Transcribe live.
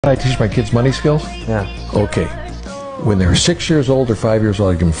I teach my kids money skills? Yeah. Okay. When they're 6 years old or 5 years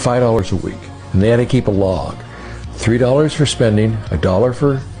old, I give them $5 a week. And they had to keep a log. $3 for spending, $1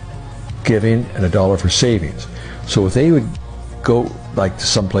 for giving, and $1 for savings. So if they would go like to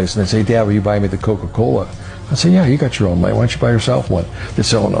someplace and they'd say, Dad, will you buy me the Coca-Cola? I'd say, yeah, you got your own money. Why don't you buy yourself one? They'd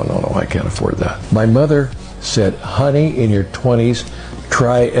say, oh, no, I can't afford that. My mother said, honey, in your 20s,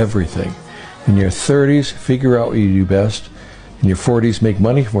 try everything. In your 30s, figure out what you do best. In your 40s, make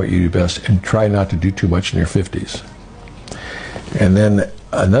money from what you do best, and try not to do too much in your 50s. And then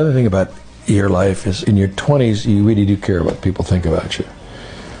another thing about your life is in your 20s, you really do care what people think about you.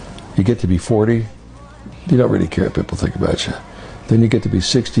 You get to be 40, you don't really care what people think about you. Then you get to be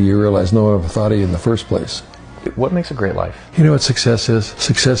 60, you realize no one ever thought of you in the first place. What makes a great life? You know what success is?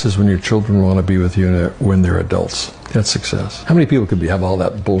 Success is when your children want to be with you when they're adults. That's success. How many people could have all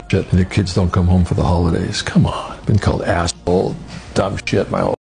that bullshit and their kids don't come home for the holidays? Come on. I've been called asshole, dumb shit my whole